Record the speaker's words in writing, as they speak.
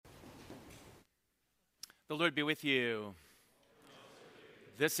The Lord be with you.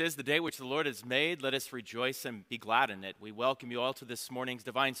 This is the day which the Lord has made. Let us rejoice and be glad in it. We welcome you all to this morning's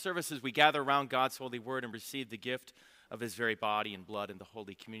divine service as we gather around God's holy word and receive the gift of his very body and blood in the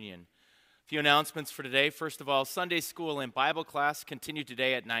Holy Communion. A few announcements for today. First of all, Sunday school and Bible class continue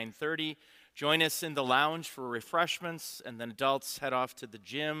today at 9:30. Join us in the lounge for refreshments, and then adults head off to the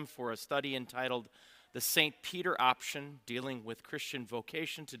gym for a study entitled The St. Peter Option, dealing with Christian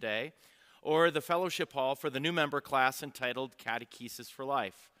vocation today, or the fellowship hall for the new member class entitled Catechesis for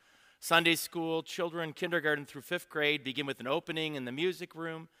Life. Sunday school, children, kindergarten through 5th grade begin with an opening in the music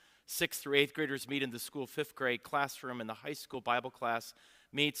room. 6th through 8th graders meet in the school 5th grade classroom, and the high school Bible class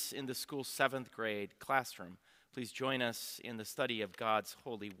meets in the school 7th grade classroom. Please join us in the study of God's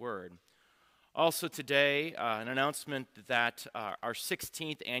holy word. Also today, an announcement that our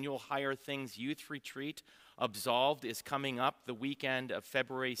 16th annual Higher Things Youth Retreat, Absolved, is coming up the weekend of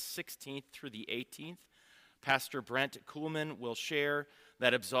February 16th through the 18th. Pastor Brent Kuhlman will share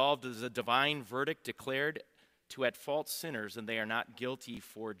that absolved is a divine verdict declared to at-fault sinners, and they are not guilty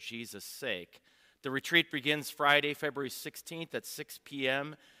for Jesus' sake. The retreat begins Friday, February 16th at 6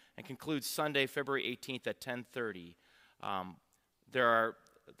 p.m. and concludes Sunday, February 18th at 10:30. There are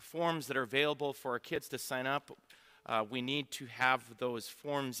forms that are available for our kids to sign up. We need to have those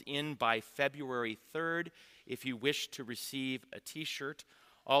forms in by February 3rd if you wish to receive a t-shirt.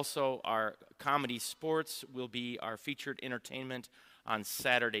 Also, our comedy sports will be our featured entertainment on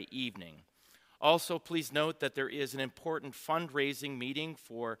Saturday evening. Also, please note that there is an important fundraising meeting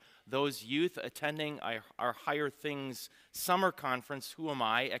for those youth attending our Higher Things Summer Conference, Who Am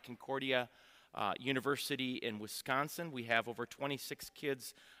I, at Concordia University in Wisconsin. We have over 26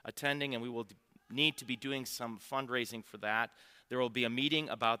 kids attending, and we will need to be doing some fundraising for that. There will be a meeting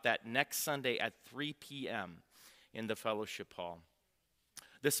about that next Sunday at 3 p.m. in the fellowship hall.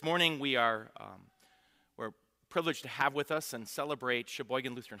 This morning we're privileged to have with us and celebrate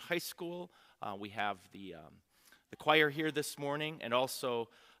Sheboygan Lutheran High School. We have the choir here this morning, and also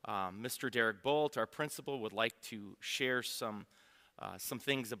Mr. Derek Bolt, our principal, would like to share some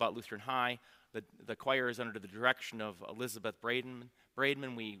things about Lutheran High. The choir is under the direction of Elizabeth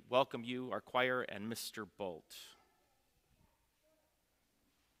Braidman. We welcome you, our choir, and Mr. Bolt.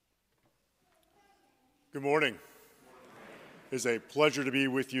 Good morning. It is a pleasure to be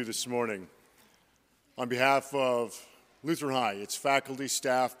with you this morning. On behalf of Lutheran High, its faculty,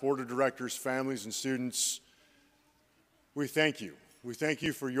 staff, board of directors, families, and students, we thank you. We thank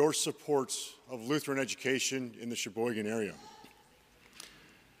you for your support of Lutheran education in the Sheboygan area.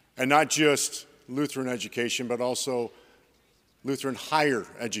 And not just Lutheran education, but also Lutheran higher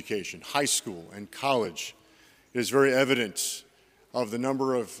education, high school and college. It is very evident of the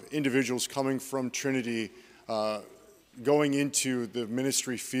number of individuals coming from Trinity going into the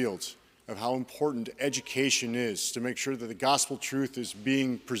ministry field, of how important education is to make sure that the gospel truth is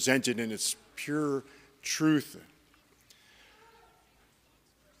being presented in its pure truth.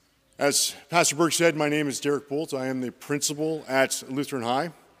 As Pastor Burke said, my name is Derek Bolt. I am the principal at Lutheran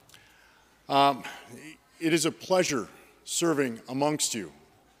High. It is a pleasure serving amongst you.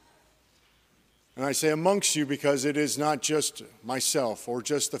 And I say amongst you because it is not just myself or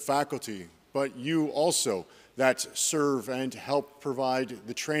just the faculty, but you also that serve and help provide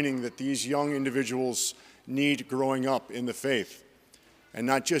the training that these young individuals need growing up in the faith. And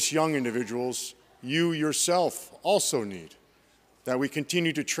not just young individuals, you yourself also need. That we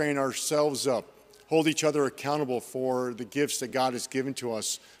continue to train ourselves up, hold each other accountable for the gifts that God has given to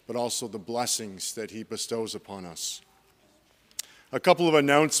us, but also the blessings that he bestows upon us. A couple of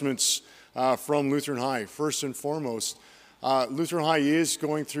announcements from Lutheran High. First and foremost, Lutheran High is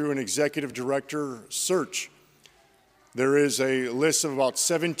going through an executive director search. There is a list of about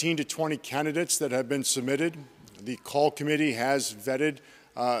 17 to 20 candidates that have been submitted. The call committee has vetted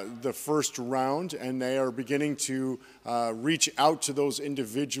the first round, and they are beginning to reach out to those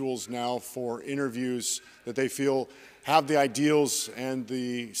individuals now for interviews that they feel have the ideals and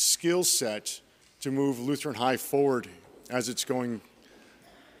the skill set to move Lutheran High forward as it's going.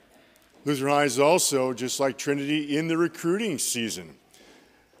 Lutheran High is also, just like Trinity, in the recruiting season.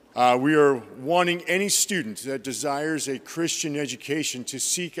 We are wanting any student that desires a Christian education to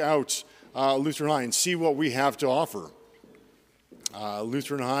seek out Lutheran High and see what we have to offer.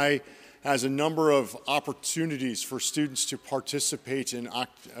 Lutheran High has a number of opportunities for students to participate in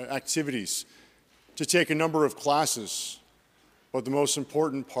activities, to take a number of classes. But the most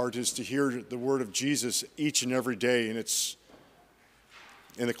important part is to hear the word of Jesus each and every day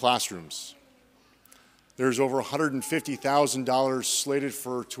in the classrooms. There's over $150,000 slated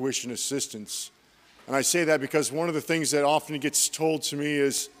for tuition assistance. And I say that because one of the things that often gets told to me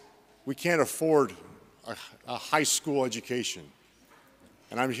is we can't afford a high school education.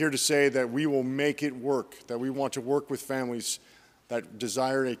 And I'm here to say that we will make it work, that we want to work with families that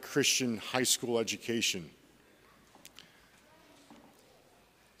desire a Christian high school education.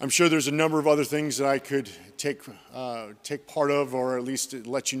 I'm sure there's a number of other things that I could take part of, or at least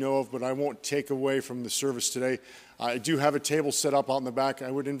let you know of, but I won't take away from the service today. I do have a table set up out in the back.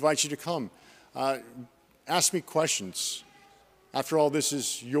 I would invite you to come. Ask me questions. After all, this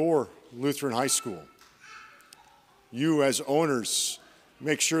is your Lutheran high school. You as owners,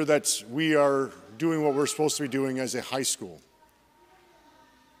 make sure that we are doing what we're supposed to be doing as a high school.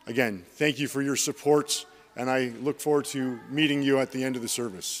 Again, thank you for your support, and I look forward to meeting you at the end of the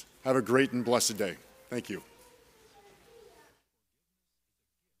service. Have a great and blessed day. Thank you.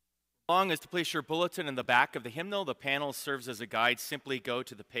 As to place your bulletin in the back of the hymnal, the panel serves as a guide. Simply go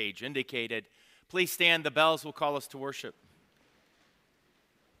to the page indicated. Please stand. The bells will call us to worship.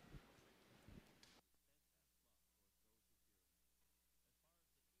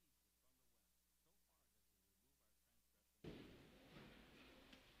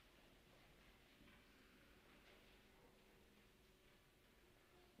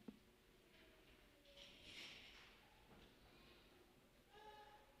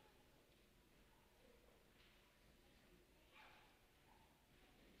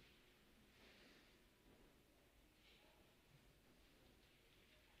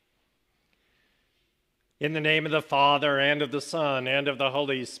 In the name of the Father, and of the Son, and of the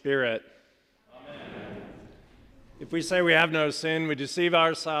Holy Spirit. Amen. If we say we have no sin, we deceive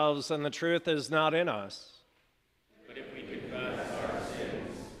ourselves, and the truth is not in us. But if we confess our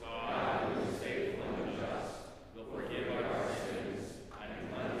sins, God, who is faithful and just, will forgive our sins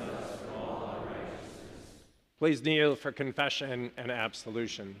and cleanse us from all unrighteousness. Please kneel for confession and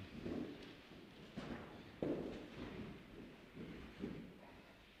absolution.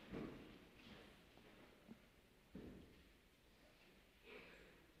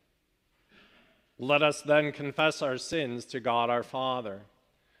 Let us then confess our sins to God our Father.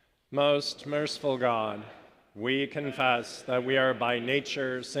 Most merciful God, we confess that we are by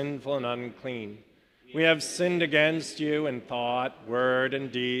nature sinful and unclean. We have sinned against you in thought, word,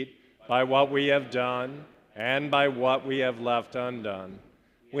 and deed, by what we have done and by what we have left undone.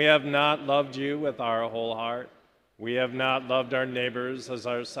 We have not loved you with our whole heart. We have not loved our neighbors as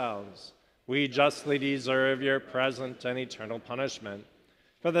ourselves. We justly deserve your present and eternal punishment.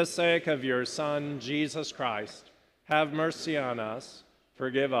 For the sake of your Son, Jesus Christ, have mercy on us,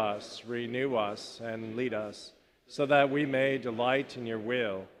 forgive us, renew us, and lead us, so that we may delight in your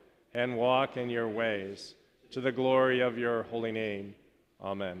will and walk in your ways, to the glory of your holy name.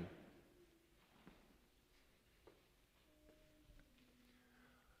 Amen.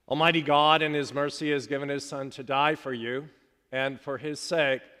 Almighty God, in his mercy, has given his Son to die for you, and for his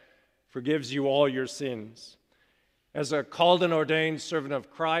sake forgives you all your sins. As a called and ordained servant of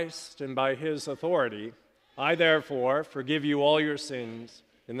Christ, and by his authority, I therefore forgive you all your sins,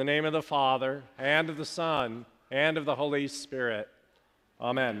 in the name of the Father, and of the Son, and of the Holy Spirit.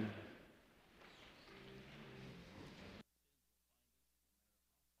 Amen.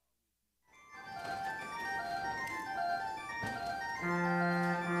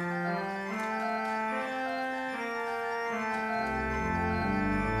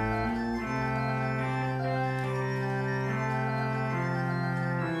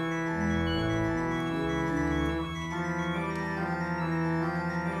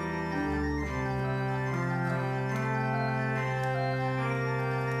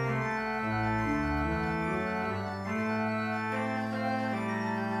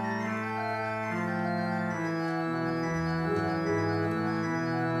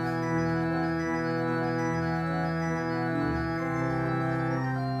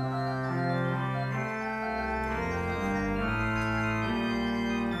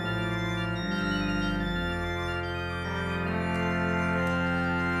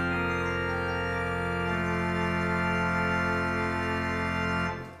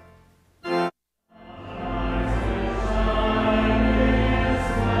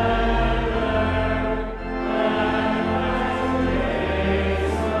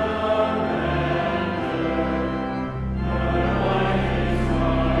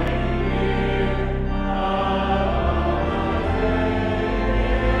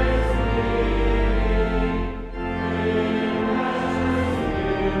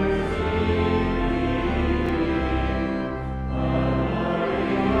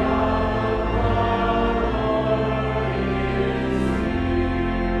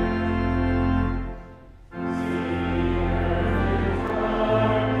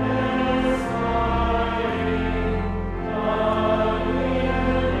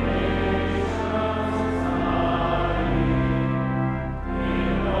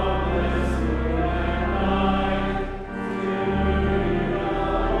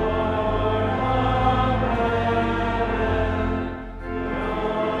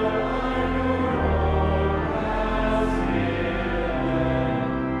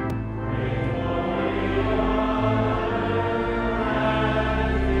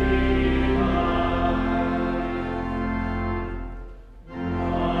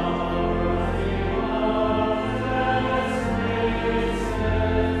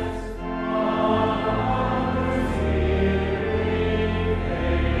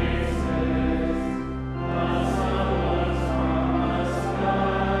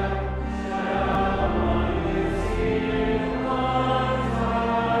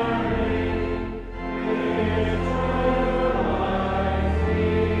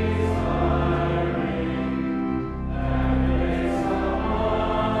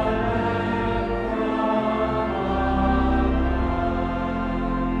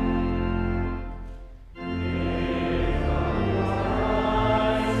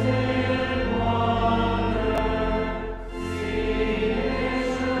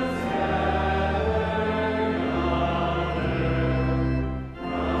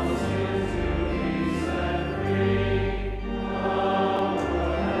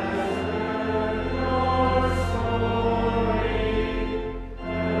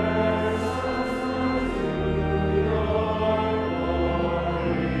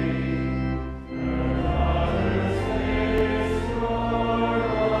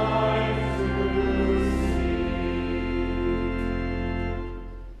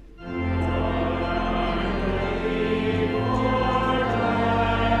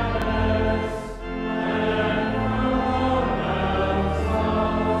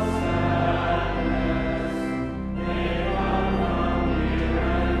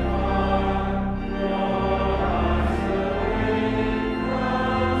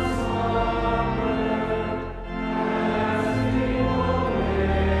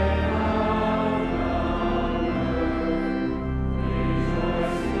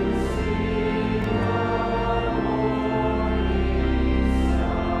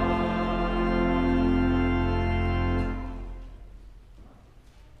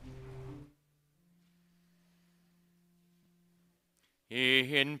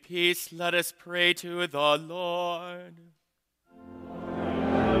 In peace, let us pray to the Lord.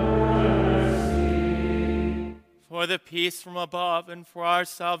 For the peace from above and for our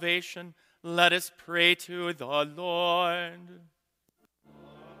salvation, let us pray to the Lord.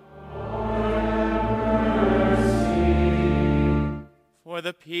 For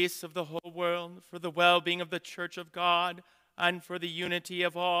the peace of the whole world, for the well-being of the Church of God, and for the unity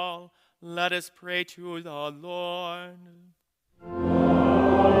of all, let us pray to the Lord.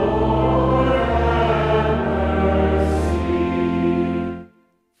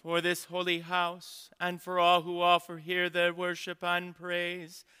 For this holy house, and for all who offer here their worship and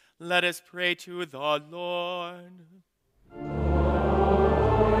praise, let us pray to the Lord.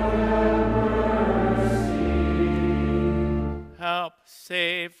 Help,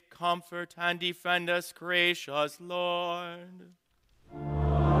 save, comfort, and defend us, gracious Lord.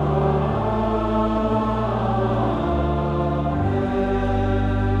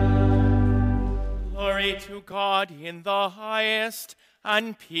 Glory to God in the highest,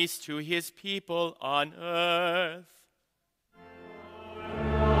 and peace to his people on earth.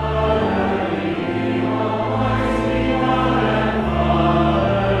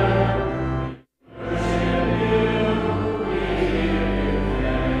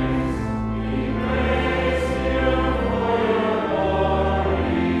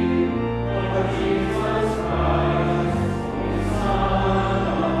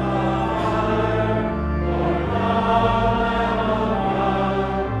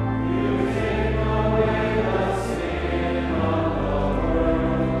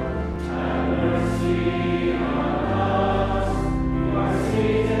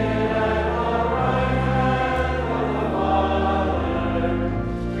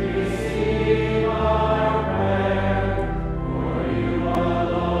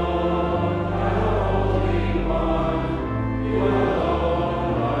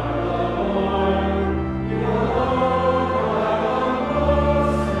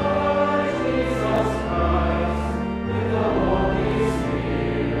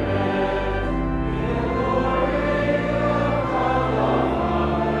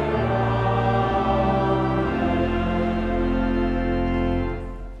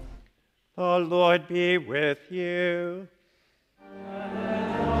 The Lord be with you.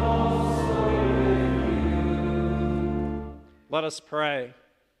 And also with you. Let us pray.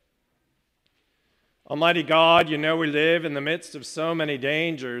 Almighty God, you know we live in the midst of so many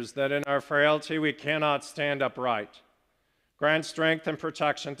dangers that in our frailty we cannot stand upright. Grant strength and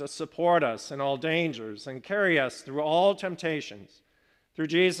protection to support us in all dangers and carry us through all temptations. Through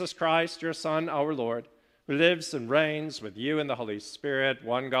Jesus Christ, your Son, our Lord, who lives and reigns with you in the Holy Spirit,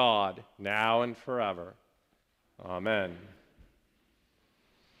 one God, now and forever. Amen.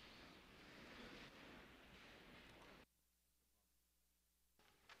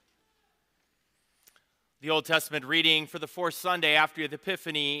 The Old Testament reading for the fourth Sunday after the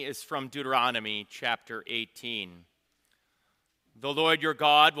Epiphany is from Deuteronomy chapter 18. The Lord your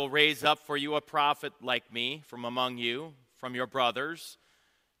God will raise up for you a prophet like me from among you, from your brothers.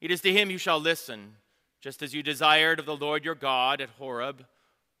 It is to him you shall listen, just as you desired of the Lord your God at Horeb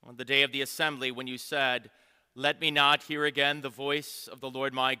on the day of the assembly when you said, "Let me not hear again the voice of the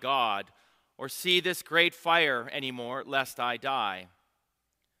Lord my God, or see this great fire anymore, lest I die."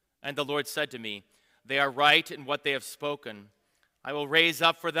 And the Lord said to me, "They are right in what they have spoken. I will raise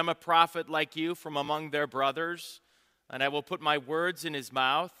up for them a prophet like you from among their brothers, and I will put my words in his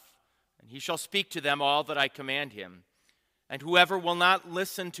mouth, and he shall speak to them all that I command him. And whoever will not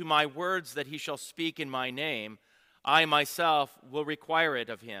listen to my words that he shall speak in my name, I myself will require it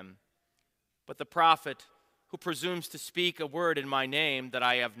of him. But the prophet who presumes to speak a word in my name that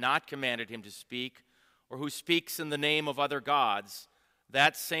I have not commanded him to speak, or who speaks in the name of other gods,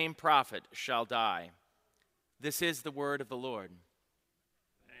 that same prophet shall die." This is the word of the Lord.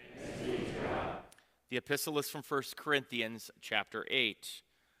 Thanks be to God. The epistle is from 1 Corinthians chapter 8.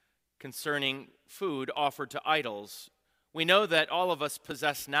 Concerning food offered to idols, we know that all of us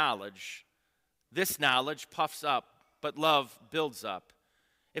possess knowledge. This knowledge puffs up, but love builds up.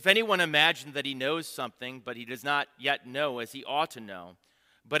 If anyone imagines that he knows something, but he does not yet know as he ought to know,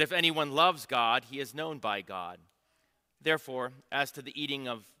 but if anyone loves God, he is known by God. Therefore, as to the eating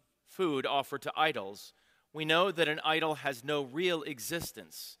of food offered to idols, we know that an idol has no real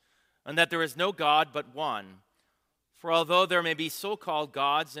existence, and that there is no God but one. For although there may be so-called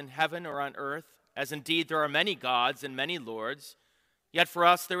gods in heaven or on earth, as indeed there are many gods and many lords, yet for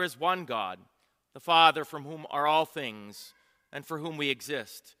us there is one God, the Father, from whom are all things, and for whom we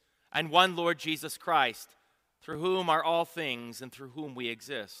exist, and one Lord Jesus Christ, through whom are all things and through whom we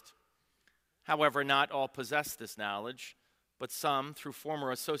exist. However, not all possess this knowledge, But some, through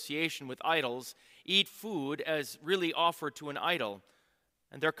former association with idols, eat food as really offered to an idol,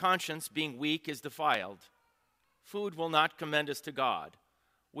 and their conscience, being weak, is defiled. Food will not commend us to God.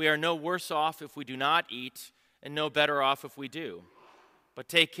 We are no worse off if we do not eat, and no better off if we do. But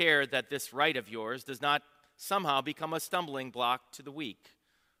take care that this right of yours does not somehow become a stumbling block to the weak.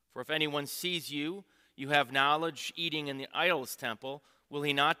 For if anyone sees you have knowledge eating in the idol's temple, will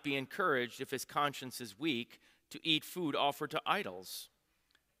he not be encouraged, if his conscience is weak, to eat food offered to idols?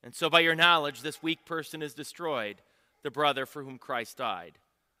 And so by your knowledge this weak person is destroyed, the brother for whom Christ died.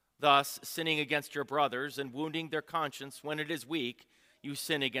 Thus, sinning against your brothers and wounding their conscience when it is weak, you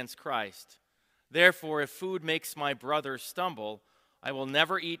sin against Christ. Therefore, if food makes my brother stumble, I will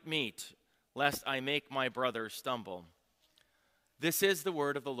never eat meat, lest I make my brother stumble. This is the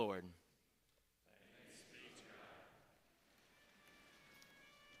word of the Lord.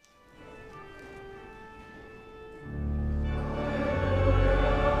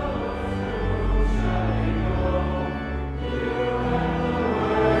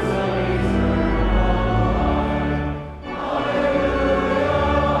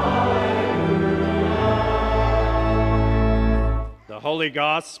 Holy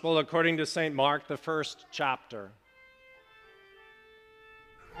Gospel according to St. Mark, the first chapter.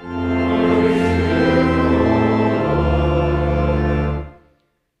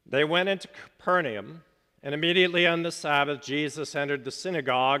 They went into Capernaum, and immediately on the Sabbath Jesus entered the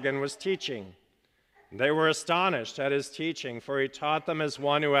synagogue and was teaching. They were astonished at his teaching, for he taught them as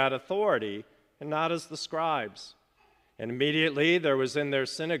one who had authority, and not as the scribes. And immediately there was in their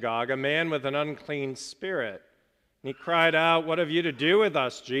synagogue a man with an unclean spirit. And he cried out, "What have you to do with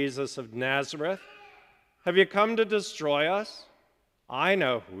us, Jesus of Nazareth? Have you come to destroy us? I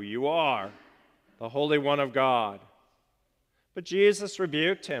know who you are, the Holy One of God." But Jesus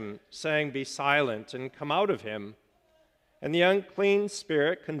rebuked him, saying, "Be silent and come out of him." And the unclean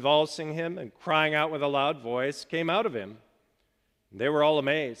spirit, convulsing him and crying out with a loud voice, came out of him. They were all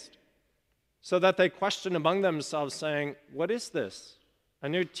amazed, so that they questioned among themselves, saying, "What is this? A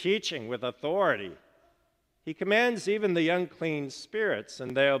new teaching with authority. He commands even the unclean spirits,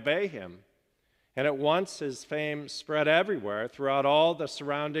 and they obey him." And at once his fame spread everywhere throughout all the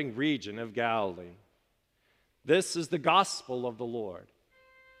surrounding region of Galilee. This is the gospel of the Lord.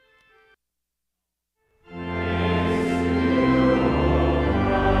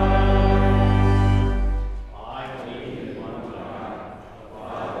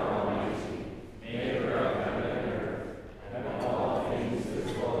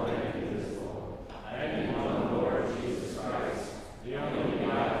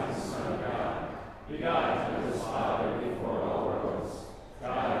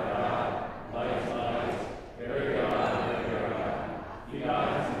 God, light, very God,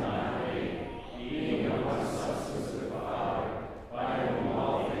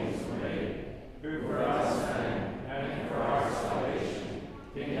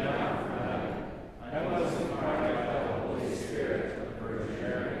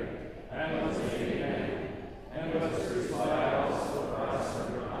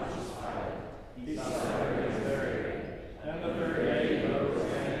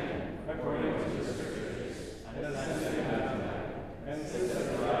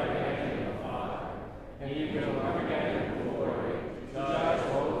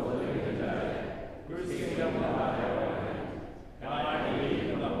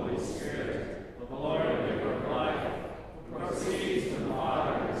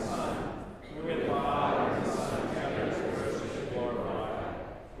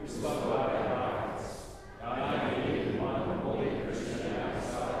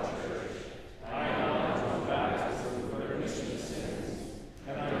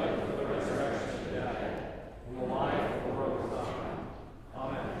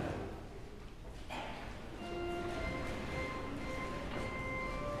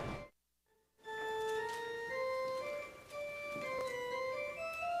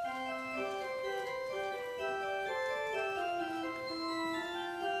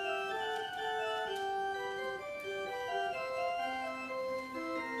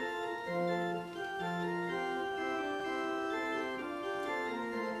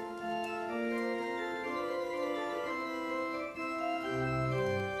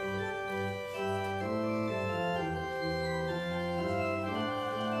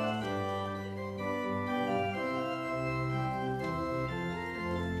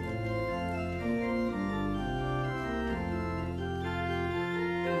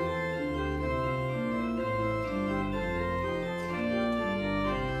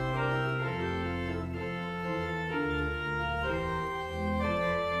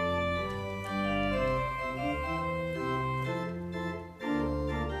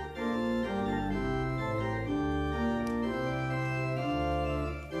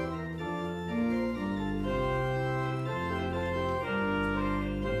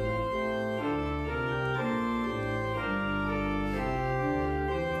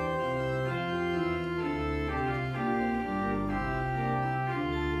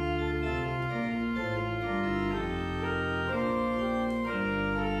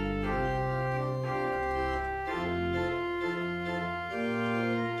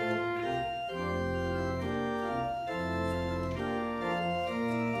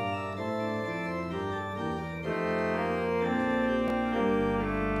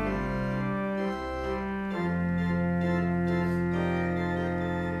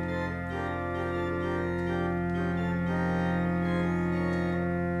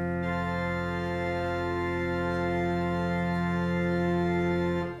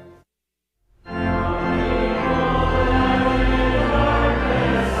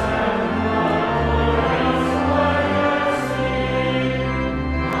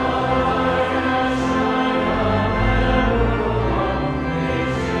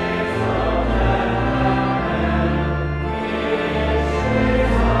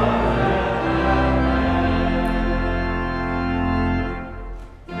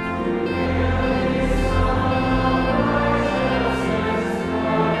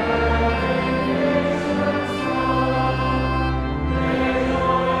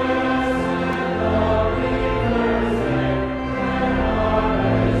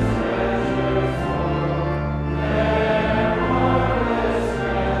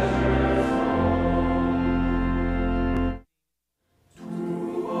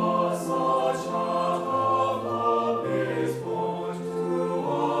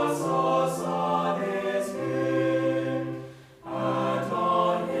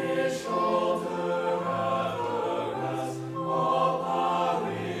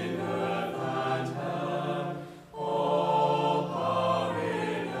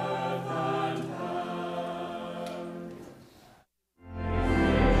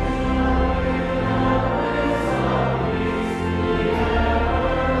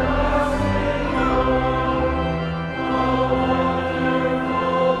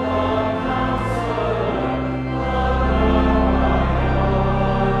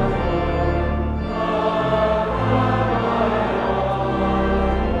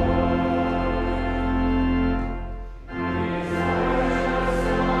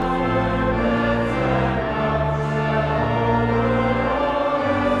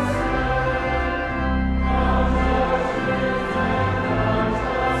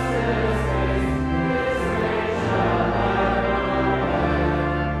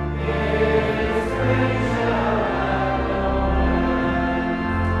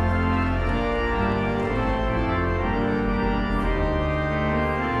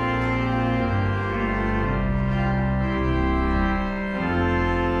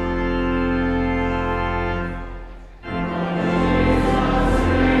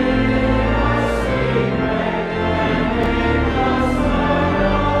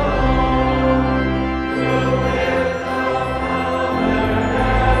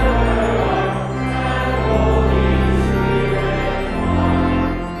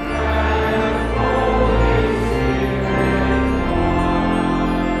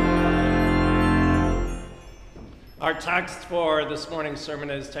 Our text for this morning's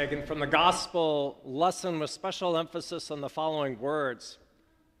sermon is taken from the gospel lesson with special emphasis on the following words.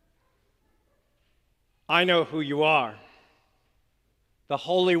 I know who you are, the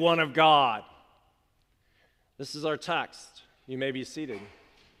Holy One of God. This is our text. You may be seated.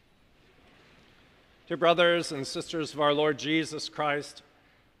 Dear brothers and sisters of our Lord Jesus Christ,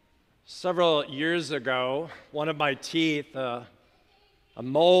 several years ago, one of my teeth, a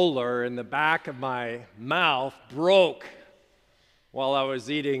molar in the back of my mouth, broke while I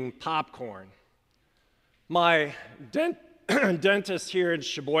was eating popcorn. My dentist here in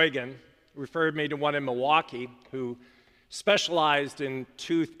Sheboygan referred me to one in Milwaukee who specialized in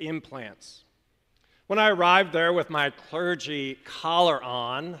tooth implants. When I arrived there with my clergy collar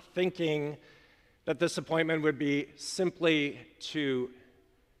on, thinking that this appointment would be simply to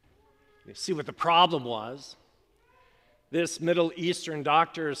see what the problem was, this Middle Eastern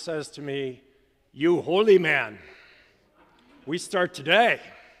doctor says to me, "You holy man, we start today.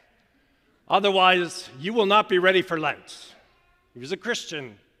 Otherwise, you will not be ready for Lent." He was a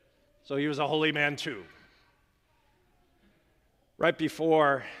Christian, so he was a holy man too. Right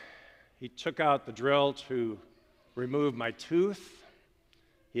before he took out the drill to remove my tooth,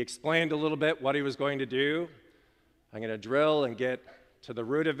 he explained a little bit what he was going to do. I'm going to drill and get to the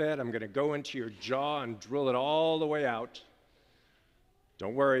root of it. I'm going to go into your jaw and drill it all the way out.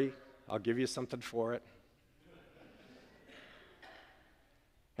 Don't worry, I'll give you something for it.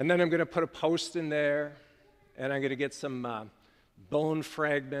 And then I'm going to put a post in there, and I'm going to get some bone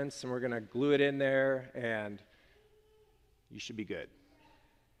fragments, and we're going to glue it in there, and you should be good.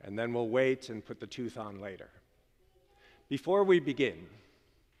 And then we'll wait and put the tooth on later. Before we begin,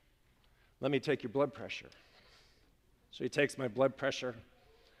 let me take your blood pressure. So he takes my blood pressure,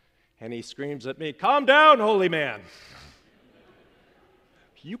 and he screams at me, "Calm down, holy man."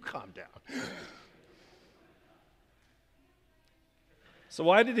 You calm down. So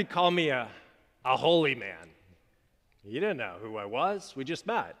why did he call me a holy man? He didn't know who I was. We just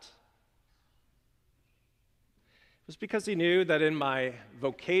met. It was because he knew that in my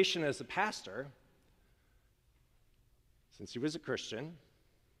vocation as a pastor, since he was a Christian,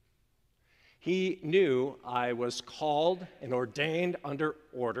 he knew I was called and ordained under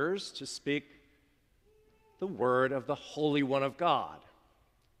orders to speak the word of the Holy One of God,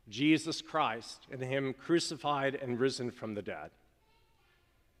 Jesus Christ, and him crucified and risen from the dead.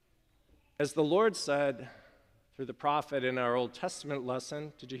 As the Lord said through the prophet in our Old Testament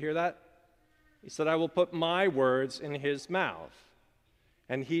lesson, did you hear that? He said, "I will put my words in his mouth,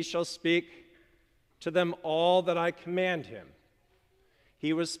 and he shall speak to them all that I command him."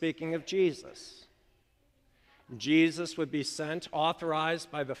 He was speaking of Jesus. Jesus would be sent,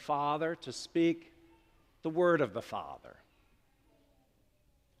 authorized by the Father, to speak the word of the Father.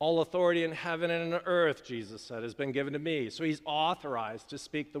 All authority in heaven and on earth, Jesus said, has been given to me. So he's authorized to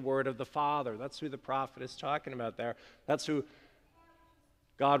speak the word of the Father. That's who the prophet is talking about there. That's who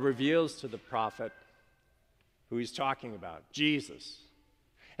God reveals to the prophet who he's talking about, Jesus.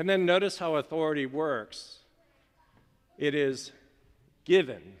 And then notice how authority works. It is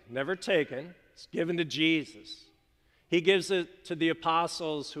given, never taken. It's given to Jesus. He gives it to the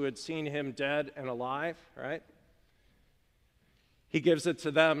apostles who had seen him dead and alive, right? He gives it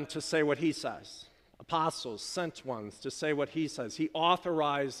to them to say what he says. Apostles, sent ones, to say what he says. He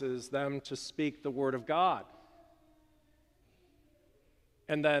authorizes them to speak the word of God.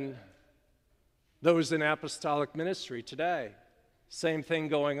 And then those in apostolic ministry today, same thing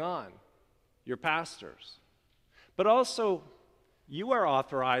going on. Your pastors. But also, you are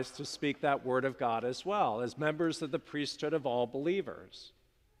authorized to speak that word of God as well, as members of the priesthood of all believers.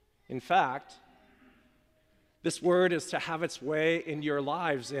 In fact, this word is to have its way in your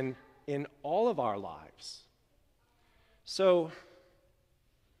lives, in all of our lives. So,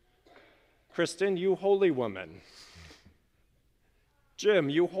 Kristen, you holy woman. Jim,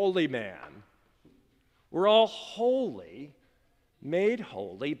 you holy man. We're all holy, made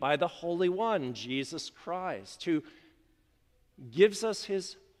holy by the Holy One, Jesus Christ, who gives us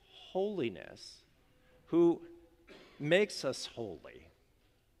his holiness, who makes us holy,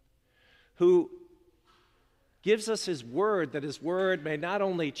 who gives us his word, that his word may not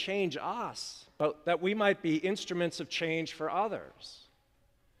only change us, but that we might be instruments of change for others.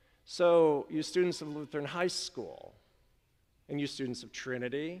 So, you students of Lutheran High School, and you students of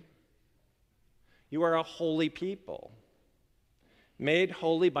Trinity, you are a holy people, made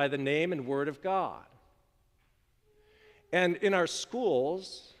holy by the name and word of God. And in our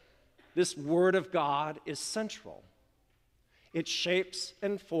schools, this word of God is central. It shapes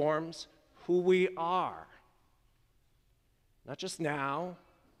and forms who we are. Not just now,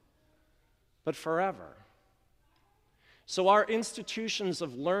 but forever. So our institutions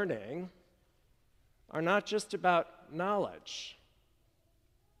of learning are not just about knowledge.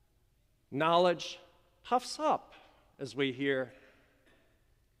 Knowledge puffs up, as we hear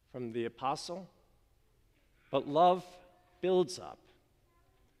from the apostle, but love builds up.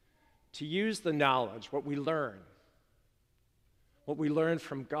 To use the knowledge, what we learn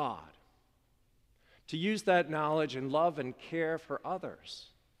from God, to use that knowledge in love and care for others,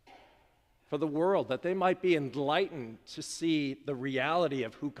 for the world, that they might be enlightened to see the reality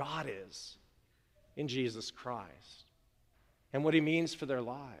of who God is in Jesus Christ and what he means for their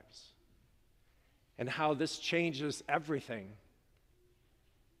lives and how this changes everything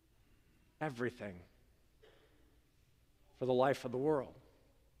for the life of the world.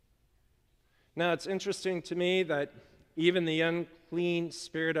 Now, it's interesting to me that even the unclean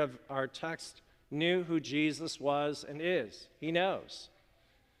spirit of our text knew who Jesus was and is. He knows.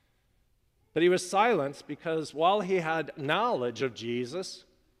 But he was silenced because while he had knowledge of Jesus,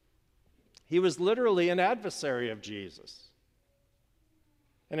 he was literally an adversary of Jesus.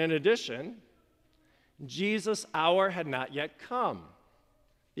 And in addition, Jesus' hour had not yet come,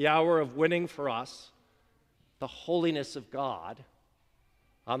 the hour of winning for us the holiness of God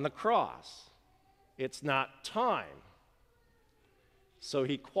on the cross. It's not time. So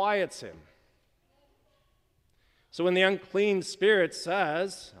he quiets him. So when the unclean spirit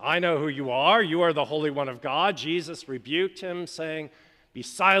says, "I know who you are the Holy One of God," Jesus rebuked him, saying, "Be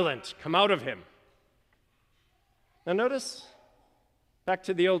silent, come out of him." Now notice, back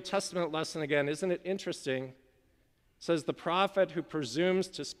to the Old Testament lesson again, isn't it interesting? It says, "The prophet who presumes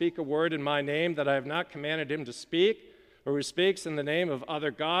to speak a word in my name that I have not commanded him to speak, or who speaks in the name of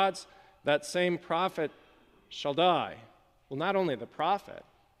other gods, that same prophet shall die." Well, not only the prophet,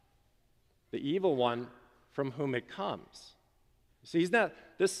 the evil one from whom it comes. See, he's not,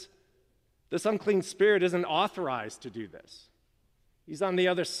 this unclean spirit isn't authorized to do this. He's on the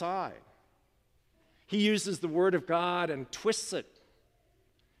other side. He uses the word of God and twists it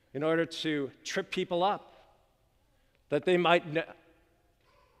in order to trip people up, that they might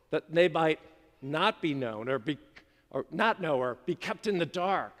not be known or not know or be kept in the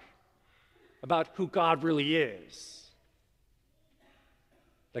dark about who God really is.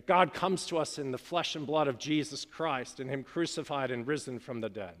 That God comes to us in the flesh and blood of Jesus Christ and him crucified and risen from the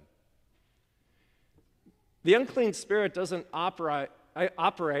dead. The unclean spirit doesn't operate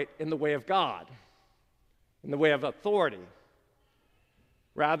in the way of God, in the way of authority.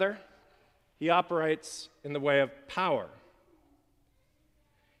 Rather, he operates in the way of power.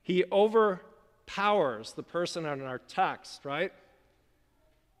 He overpowers the person in our text, right?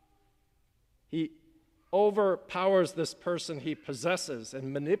 He overpowers this person he possesses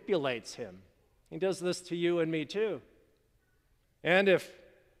and manipulates him. He does this to you and me too. And if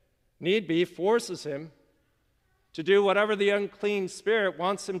need be, forces him to do whatever the unclean spirit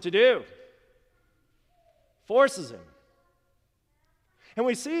wants him to do. Forces him. And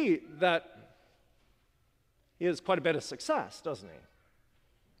we see that he has quite a bit of success, doesn't he?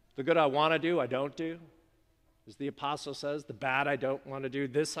 The good I want to do, I don't do. As the apostle says, the bad I don't want to do,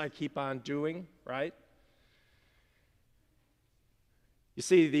 this I keep on doing, right? You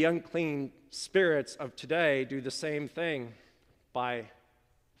see, the unclean spirits of today do the same thing by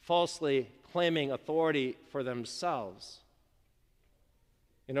falsely claiming authority for themselves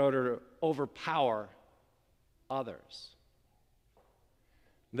in order to overpower others.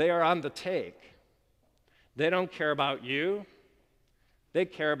 They are on the take. They don't care about you. They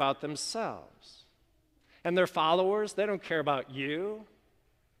care about themselves. And their followers, they don't care about you.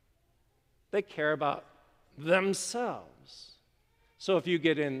 They care about themselves. So if you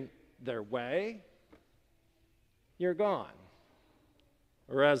get in their way, you're gone.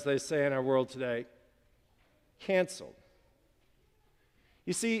 Or as they say in our world today, canceled.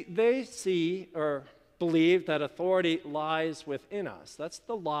 You see, they see or believe that authority lies within us. That's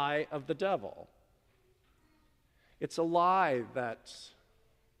the lie of the devil. It's a lie that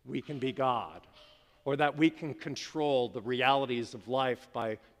we can be God, or that we can control the realities of life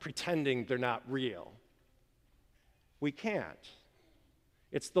by pretending they're not real. We can't.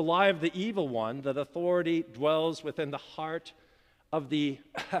 It's the lie of the evil one that authority dwells within the heart of the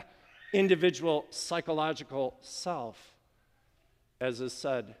individual psychological self, as is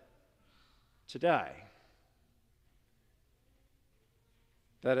said today.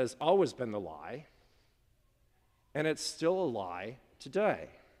 That has always been the lie, and it's still a lie today.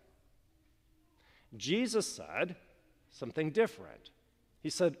 Jesus said something different. He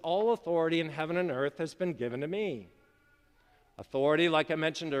said, "All authority in heaven and earth has been given to me." Authority, like I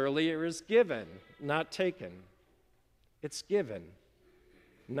mentioned earlier, is given, not taken. It's given,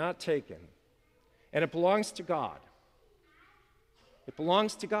 not taken. And it belongs to God. It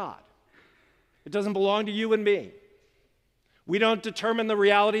belongs to God. It doesn't belong to you and me. We don't determine the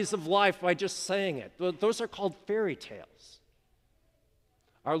realities of life by just saying it. Those are called fairy tales.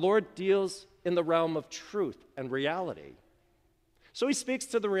 Our Lord deals in the realm of truth and reality. So he speaks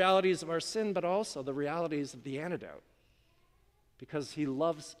to the realities of our sin, but also the realities of the antidote, because he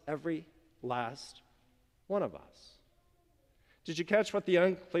loves every last one of us. Did you catch what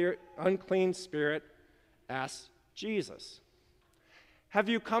the unclean spirit asked Jesus? Have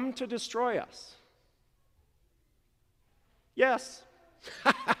you come to destroy us? Yes.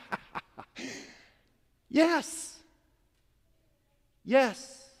 Yes.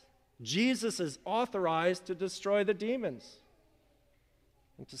 Yes. Jesus is authorized to destroy the demons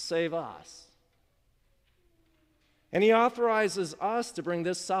and to save us. And he authorizes us to bring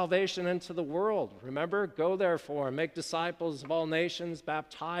this salvation into the world. Remember, go therefore and make disciples of all nations,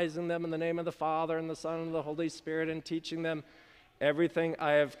 baptizing them in the name of the Father and the Son and the Holy Spirit, and teaching them everything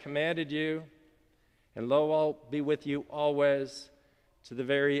I have commanded you. And lo, I'll be with you always to the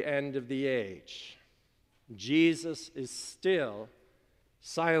very end of the age. Jesus is still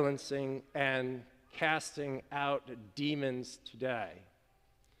silencing and casting out demons today.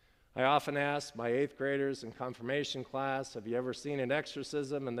 I often ask my 8th graders in confirmation class, have you ever seen an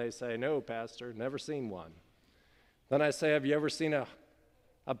exorcism? And they say, no, Pastor, never seen one. Then I say, have you ever seen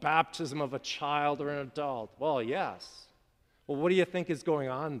a baptism of a child or an adult? Well, yes. Well, what do you think is going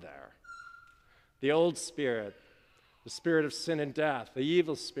on there? The old spirit, the spirit of sin and death, the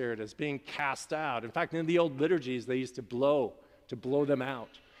evil spirit is being cast out. In fact, in the old liturgies, they used to blow them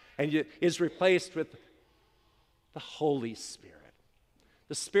out. And is replaced with the Holy Spirit.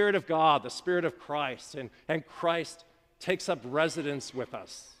 The Spirit of God, the Spirit of Christ, and Christ takes up residence with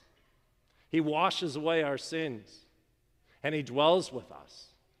us. He washes away our sins, and he dwells with us.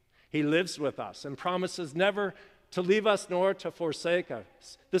 He lives with us and promises never to leave us nor to forsake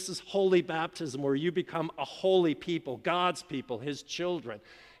us. This is holy baptism, where you become a holy people, God's people, his children.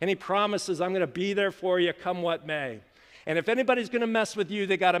 And he promises, I'm going to be there for you, come what may. And if anybody's going to mess with you,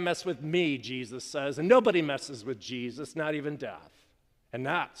 they got to mess with me, Jesus says. And nobody messes with Jesus, not even death. And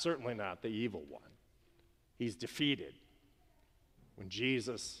certainly not the evil one. He's defeated. When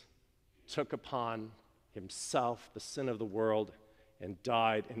Jesus took upon himself the sin of the world and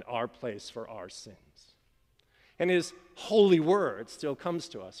died in our place for our sins. And his holy word still comes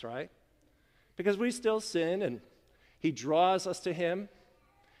to us, right? Because we still sin, and he draws us to him.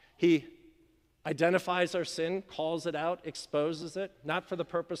 He identifies our sin, calls it out, exposes it, not for the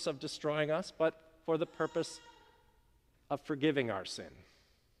purpose of destroying us, but for the purpose of forgiving our sin.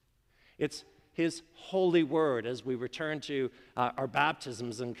 It's his holy word as we return to our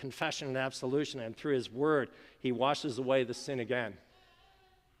baptisms and confession and absolution, and through his word, he washes away the sin again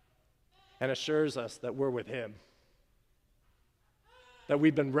and assures us that we're with him, that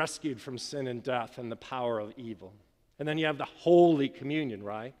we've been rescued from sin and death and the power of evil. And then you have the Holy Communion,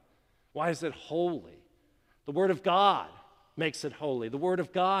 right? Why is it holy? The Word of God makes it holy. The Word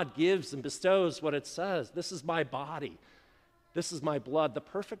of God gives and bestows what it says. This is my body. This is my blood, the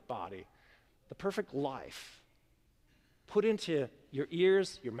perfect body, the perfect life, put into your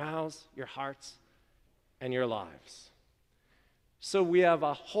ears, your mouths, your hearts, and your lives. So we have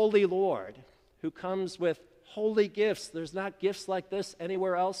a holy Lord who comes with holy gifts. There's not gifts like this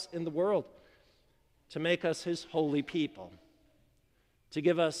anywhere else in the world to make us his holy people, to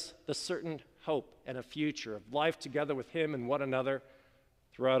give us the certain hope and a future of life together with him and one another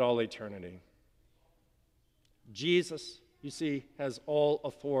throughout all eternity. Jesus, you see, has all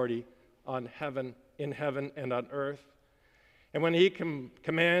authority in heaven and on earth. And when he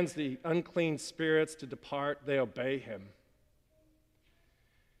commands the unclean spirits to depart, they obey him.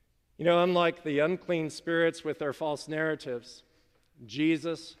 You know, unlike the unclean spirits with their false narratives,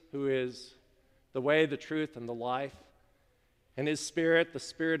 Jesus, who is the way, the truth, and the life, and his spirit, the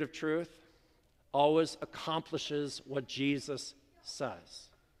spirit of truth, always accomplishes what Jesus says.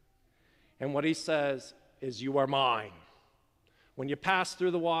 And what he says is, you are mine. When you pass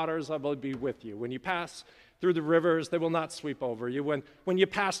through the waters, I will be with you. When you pass through the rivers, they will not sweep over you. When you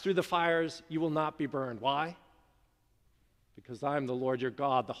pass through the fires, you will not be burned. Why? Because I am the Lord your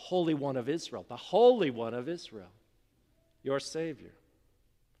God, the Holy One of Israel, the Holy One of Israel, your Savior.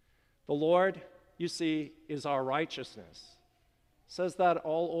 The Lord, you see, is our righteousness. It says that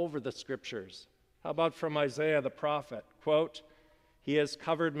all over the Scriptures. How about from Isaiah the prophet? Quote, he has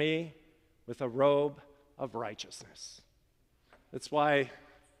covered me with a robe of righteousness. That's why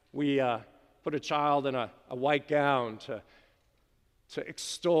we put a child in a white gown to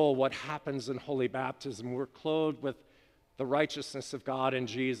extol what happens in holy baptism. We're clothed with the righteousness of God in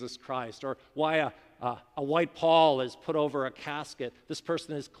Jesus Christ, or why a white pall is put over a casket. This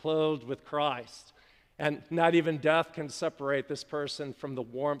person is clothed with Christ. And not even death can separate this person from the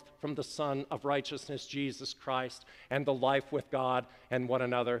warmth from the Son of righteousness, Jesus Christ, and the life with God and one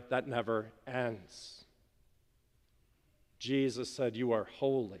another that never ends. Jesus said, "You are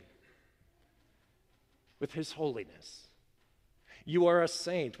holy," with his holiness. You are a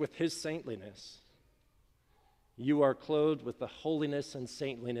saint with his saintliness. You are clothed with the holiness and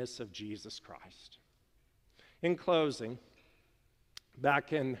saintliness of Jesus Christ. In closing,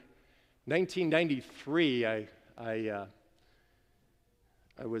 back in 1993, I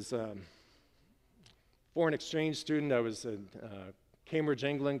was a foreign exchange student. I was in Cambridge,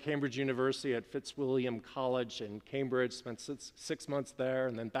 England, Cambridge University at Fitzwilliam College in Cambridge, spent 6 months there,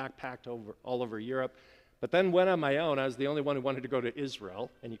 and then backpacked all over Europe. But then went on my own. I was the only one who wanted to go to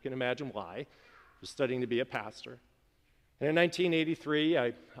Israel, and you can imagine why. I was studying to be a pastor. And in 1983,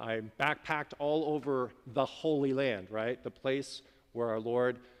 I backpacked all over the Holy Land, right? The place where our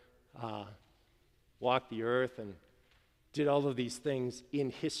Lord walked the earth and did all of these things in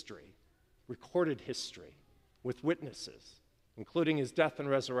history, recorded history, with witnesses, including his death and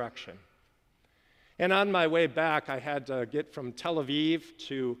resurrection. And on my way back, I had to get from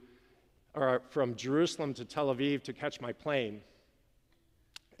from Jerusalem to Tel Aviv to catch my plane.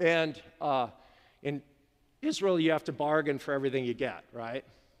 And in Israel, you have to bargain for everything you get, right?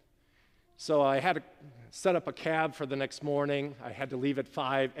 So I had to set up a cab for the next morning. I had to leave at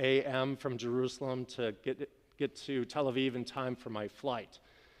 5 a.m. from Jerusalem to get to Tel Aviv in time for my flight.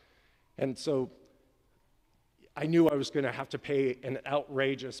 And so I knew I was going to have to pay an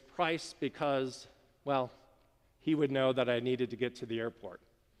outrageous price because, well, he would know that I needed to get to the airport.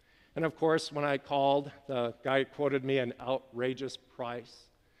 And of course, when I called, the guy quoted me an outrageous price.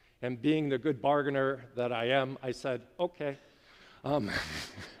 And being the good bargainer that I am, I said, okay.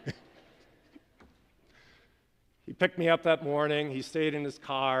 He picked me up that morning. He stayed in his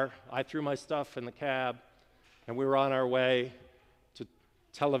car. I threw my stuff in the cab, and we were on our way to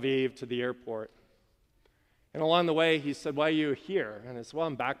Tel Aviv, to the airport. And along the way, he said, "Why are you here?" And I said, "Well,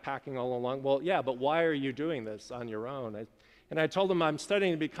 I'm backpacking all along." "Well, yeah, but why are you doing this on your own?" And I told him I'm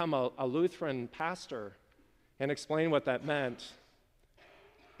studying to become a Lutheran pastor and explained what that meant.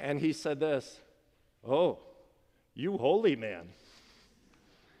 And he said this, "Oh, you holy man."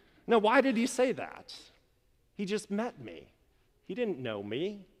 Now, why did he say that? He just met me. He didn't know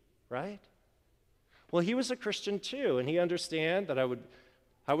me, right? Well, he was a Christian too, and he understood that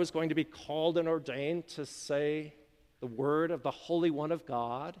I was going to be called and ordained to say the word of the Holy One of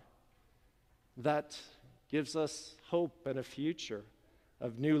God that gives us hope and a future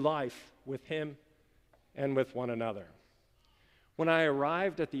of new life with him and with one another. When I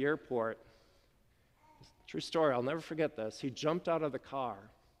arrived at the airport, true story, I'll never forget this, he jumped out of the car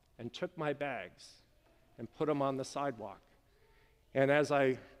and took my bags and put them on the sidewalk. And as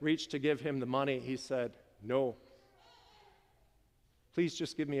I reached to give him the money, he said, "No, please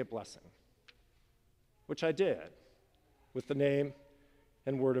just give me a blessing," which I did with the name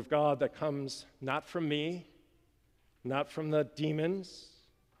and word of God that comes not from me, not from the demons,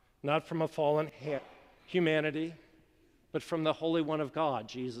 not from a fallen humanity, but from the Holy One of God,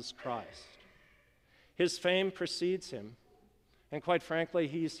 Jesus Christ. His fame precedes him, and quite frankly,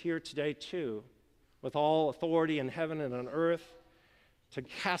 he's here today too, with all authority in heaven and on earth, to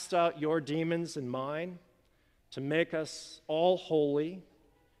cast out your demons and mine, to make us all holy,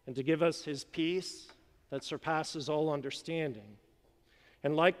 and to give us his peace that surpasses all understanding.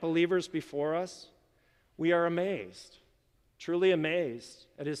 And like believers before us, we are amazed, truly amazed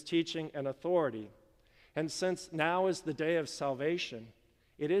at his teaching and authority. And since now is the day of salvation,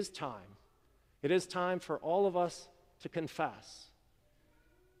 it is time. It is time for all of us to confess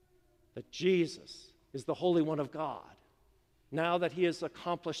that Jesus is the Holy One of God. Now that he has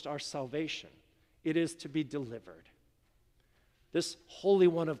accomplished our salvation, it is to be delivered. This Holy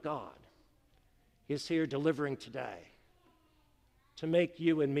One of God is here delivering today to make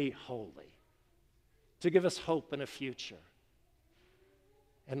you and me holy, to give us hope and a future,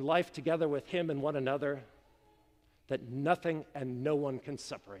 and life together with him and one another that nothing and no one can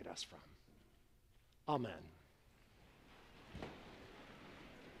separate us from. Amen.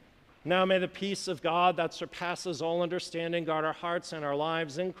 Now may the peace of God that surpasses all understanding guard our hearts and our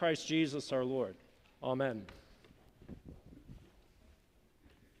lives in Christ Jesus our Lord. Amen.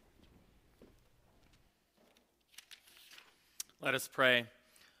 Let us pray.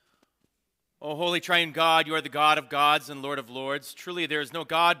 O holy triune God, you are the God of gods and Lord of lords. Truly there is no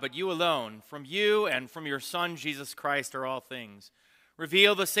God but you alone. From you and from your Son, Jesus Christ, are all things.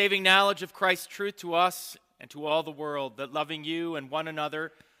 Reveal the saving knowledge of Christ's truth to us and to all the world, that loving you and one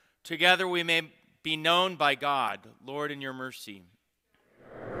another, together we may be known by God. Lord, in your mercy.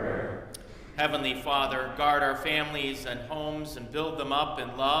 Heavenly Father, guard our families and homes and build them up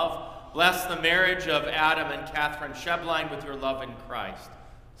in love. Bless the marriage of Adam and Catherine Shebline with your love in Christ.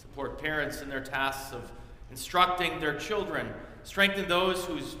 Support parents in their tasks of instructing their children. Strengthen those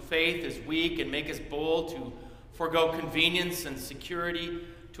whose faith is weak and make us bold to forego convenience and security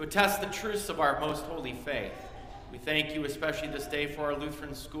to attest the truths of our most holy faith. We thank you especially this day for our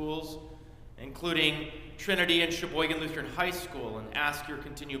Lutheran schools, including Trinity and Sheboygan Lutheran High School, and ask your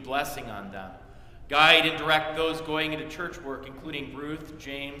continued blessing on them. Guide and direct those going into church work, including Ruth,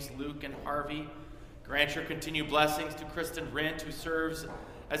 James, Luke, and Harvey. Grant your continued blessings to Kristen Rint, who serves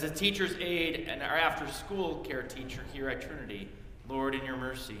as a teacher's aide and our after-school care teacher here at Trinity. Lord, in your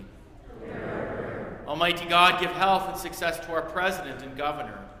mercy. Almighty God, give health and success to our president and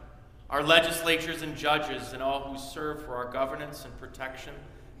governor, our legislatures and judges, and all who serve for our governance and protection.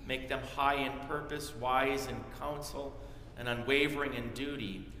 Make them high in purpose, wise in counsel, and unwavering in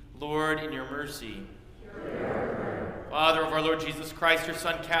duty. Lord, in your mercy. Father of our Lord Jesus Christ, your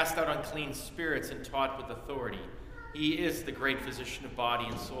Son cast out unclean spirits and taught with authority. He is the great physician of body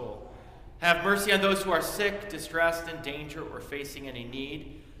and soul. Have mercy on those who are sick, distressed, in danger, or facing any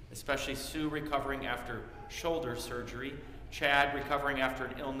need, especially Sue recovering after shoulder surgery, Chad recovering after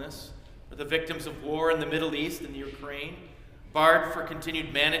an illness, for the victims of war in the Middle East and the Ukraine, Bart for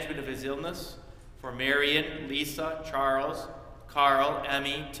continued management of his illness, for Marion, Lisa, Charles, Carl,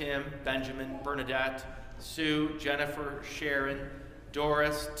 Emmy, Tim, Benjamin, Bernadette, Sue, Jennifer, Sharon,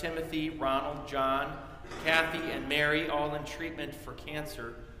 Doris, Timothy, Ronald, John, Kathy, and Mary, all in treatment for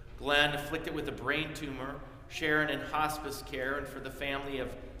cancer, Glenn, afflicted with a brain tumor, Sharon in hospice care, and for the family of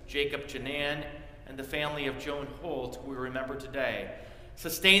Jacob Janan and the family of Joan Holt, who we remember today.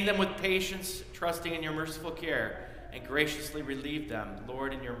 Sustain them with patience, trusting in your merciful care, and graciously relieve them,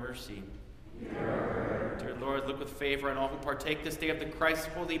 Lord, in your mercy. Dear Lord, look with favor on all who partake this day of the Christ's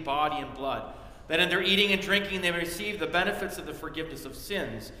holy body and blood, that in their eating and drinking they may receive the benefits of the forgiveness of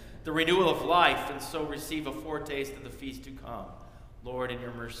sins, the renewal of life, and so receive a foretaste of the feast to come. Lord, in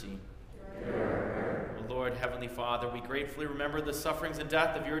your mercy. O Lord, Heavenly Father, we gratefully remember the sufferings and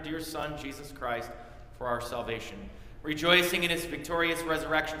death of your dear Son, Jesus Christ, for our salvation. Rejoicing in his victorious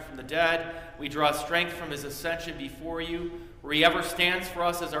resurrection from the dead, we draw strength from his ascension before you, where he ever stands for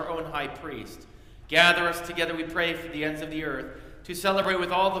us as our own high priest. Gather us together, we pray, from the ends of the earth, to celebrate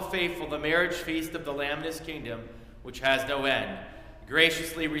with all the faithful the marriage feast of the Lamb in his kingdom, which has no end.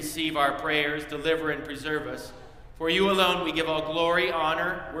 Graciously receive our prayers, deliver and preserve us. For you alone we give all glory,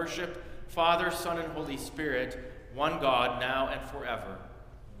 honor, worship, Father, Son, and Holy Spirit, one God, now and forever.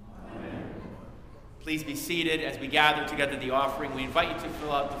 Amen. Please be seated as we gather together the offering. We invite you to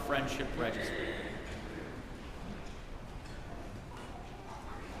fill out the friendship register.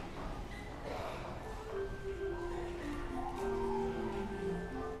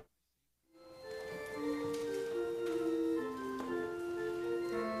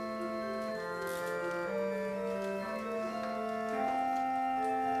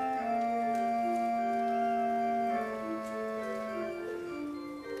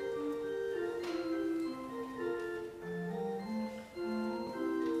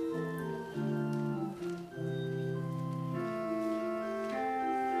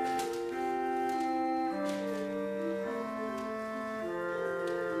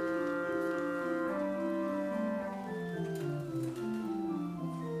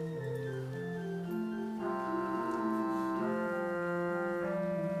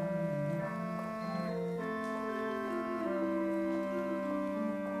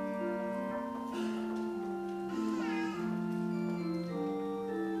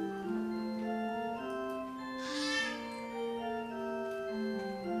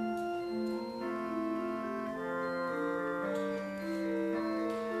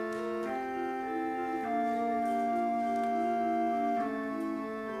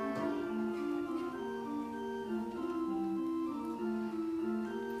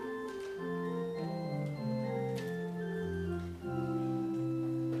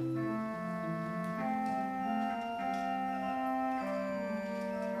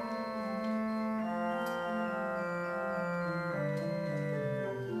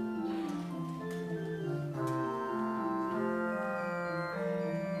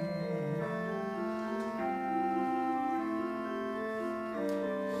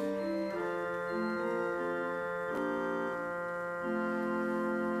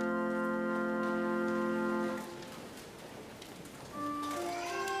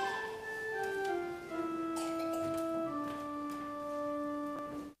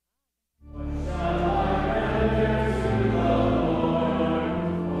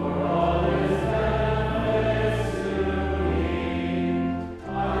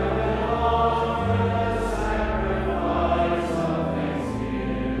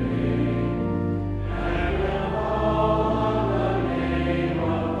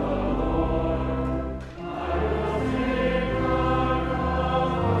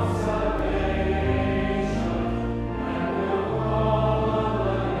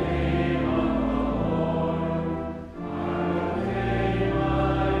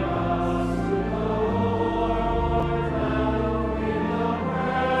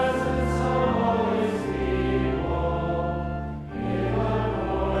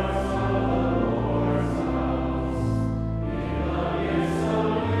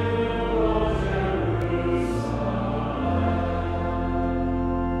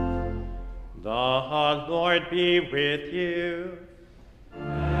 be with you.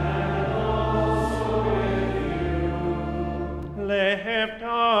 And also with you. Lift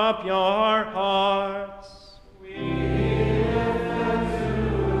up your hearts. We lift them to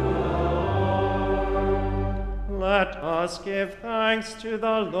the Lord. Let us give thanks to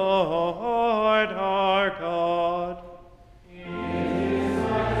the Lord our God. It is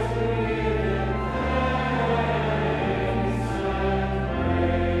right to give him thanks and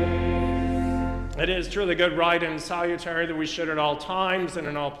praise. It is truly good, right, and salutary that we should at all times and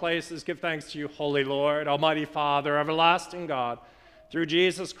in all places give thanks to you, Holy Lord, Almighty Father, everlasting God, through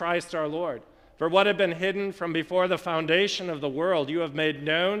Jesus Christ our Lord. For what had been hidden from before the foundation of the world, you have made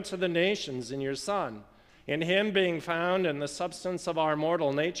known to the nations in your Son. In him being found in the substance of our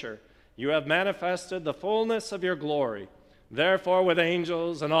mortal nature, you have manifested the fullness of your glory. Therefore, with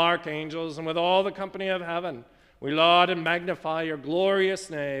angels and archangels and with all the company of heaven, we laud and magnify your glorious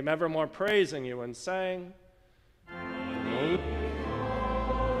name, evermore praising you and saying,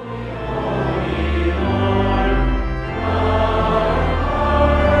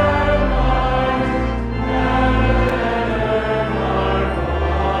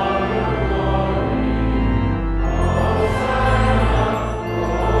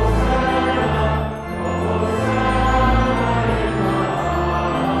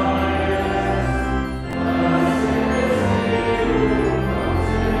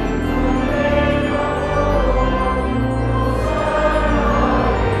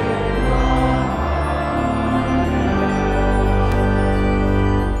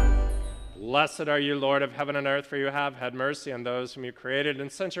 Blessed are you, Lord of heaven and earth, for you have had mercy on those whom you created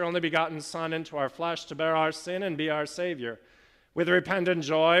and sent your only begotten Son into our flesh to bear our sin and be our Savior. With repentant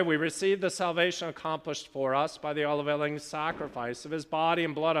joy, we receive the salvation accomplished for us by the all-availing sacrifice of his body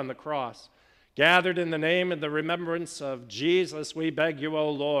and blood on the cross. Gathered in the name and the remembrance of Jesus, we beg you,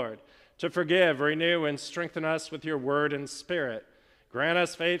 O Lord, to forgive, renew, and strengthen us with your word and spirit. Grant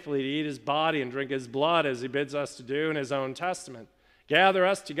us faithfully to eat his body and drink his blood as he bids us to do in his own testament. Gather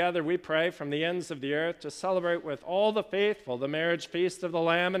us together, we pray, from the ends of the earth to celebrate with all the faithful the marriage feast of the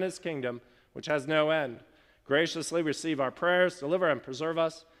Lamb and his kingdom, which has no end. Graciously receive our prayers, deliver and preserve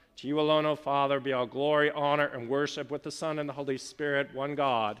us. To you alone, O Father, be all glory, honor, and worship with the Son and the Holy Spirit, one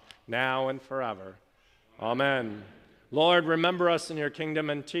God, now and forever. Amen. Lord, remember us in your kingdom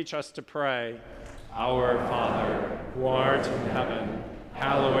and teach us to pray. Our Father, who art in heaven,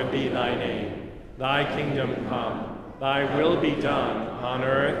 hallowed be thy name. Thy kingdom come. Thy will be done on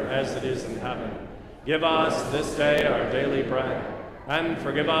earth as it is in heaven. Give us this day our daily bread, and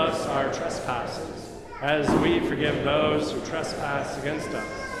forgive us our trespasses, as we forgive those who trespass against us.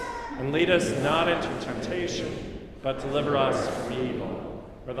 And lead us not into temptation, but deliver us from evil.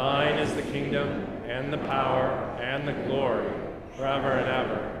 For thine is the kingdom, and the power, and the glory, forever and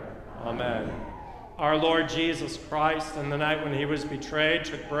ever. Amen. Our Lord Jesus Christ, in the night when he was betrayed,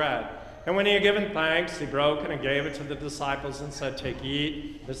 took bread. And when he had given thanks, he broke it and gave it to the disciples and said, Take,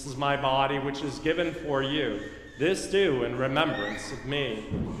 eat, this is my body, which is given for you. This do in remembrance of me.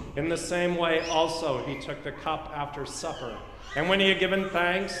 In the same way also he took the cup after supper. And when he had given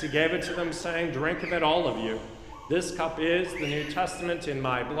thanks, he gave it to them, saying, Drink of it, all of you. This cup is the New Testament in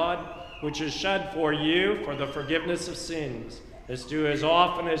my blood, which is shed for you for the forgiveness of sins. This do as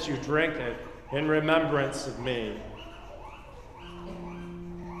often as you drink it in remembrance of me.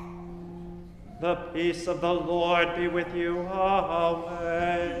 The peace of the Lord be with you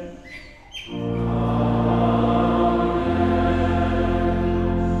always.